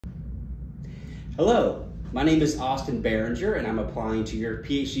Hello, my name is Austin Barringer and I'm applying to your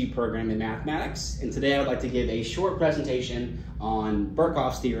PhD program in mathematics. And today I would like to give a short presentation on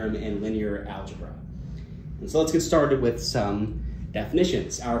Birkhoff's theorem in linear algebra. And so let's get started with some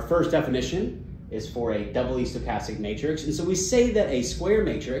definitions. Our first definition is for a doubly stochastic matrix. And so we say that a square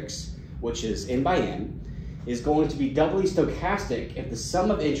matrix, which is n by n, is going to be doubly stochastic if the sum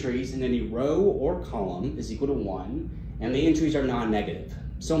of entries in any row or column is equal to 1 and the entries are non-negative.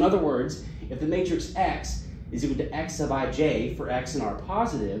 So in other words, if the matrix X is equal to X sub ij for X and R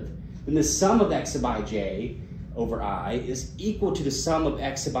positive, then the sum of X sub ij over I is equal to the sum of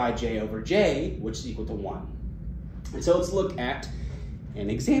X sub ij over j, which is equal to 1. And so let's look at an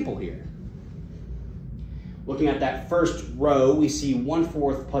example here. Looking at that first row, we see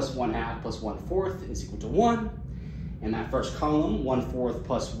 1/4 plus 1/2 plus 1/4 is equal to 1. And that first column, 1/4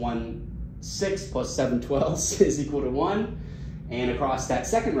 plus 1/6 plus 7/12 is equal to 1. And across that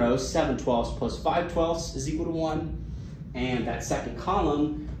second row, 7/12 plus 5/12 is equal to 1. And that second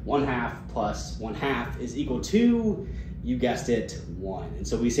column, 1/2 plus 1/2 is equal to, you guessed it, 1. And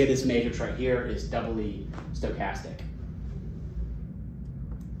so we say this matrix right here is doubly stochastic.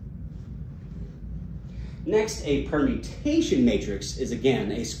 Next, a permutation matrix is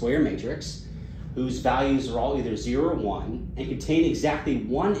again a square matrix whose values are all either 0 or 1 and contain exactly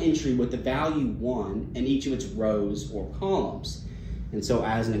one entry with the value 1 in each of its rows or columns. And so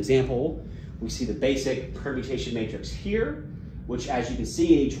as an example, we see the basic permutation matrix here, which as you can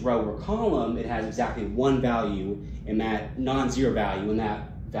see in each row or column, it has exactly one value in that non-zero value, and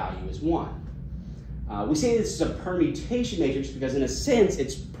that value is 1. We say this is a permutation matrix because in a sense,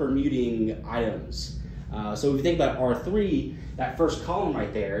 it's permuting items. So if you think about R3, that first column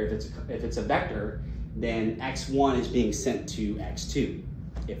right there, if it's a vector, then x1 is being sent to x2,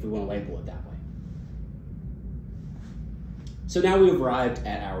 if we want to label it that way. So now we've arrived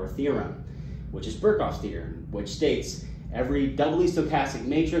at our theorem, which is Birkhoff's theorem, which states every doubly stochastic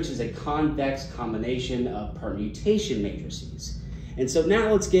matrix is a convex combination of permutation matrices. And so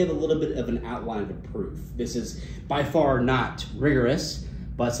now let's give a little bit of an outline of the proof. This is by far not rigorous,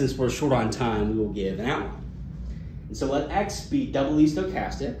 but since we're short on time, we will give an outline. And so let X be doubly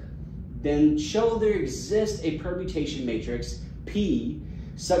stochastic, then show there exists a permutation matrix P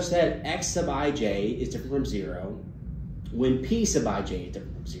such that X sub ij is different from 0 when P sub ij is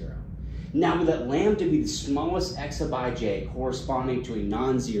different from 0. Now we let lambda be the smallest X sub ij corresponding to a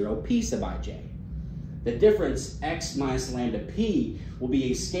non-zero P sub ij. The difference, X minus lambda P, will be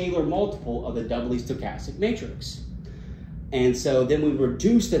a scalar multiple of the doubly stochastic matrix. And so then we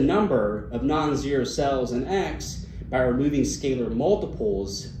reduce the number of non-zero cells in X by removing scalar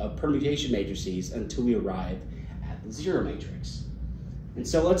multiples of permutation matrices until we arrive at the zero matrix. And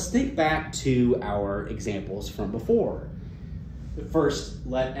so let's think back to our examples from before. First,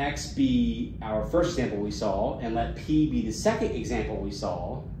 let X be our first example we saw, and let P be the second example we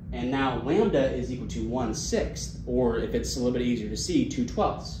saw, and now lambda is equal to 1/6, or if it's a little bit easier to see,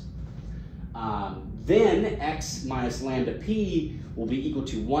 2/12. Then X minus lambda P will be equal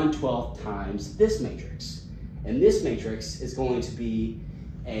to 1/12 times this matrix. And this matrix is going to be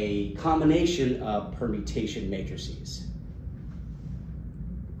a combination of permutation matrices.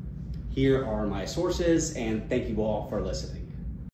 Here are my sources, and thank you all for listening.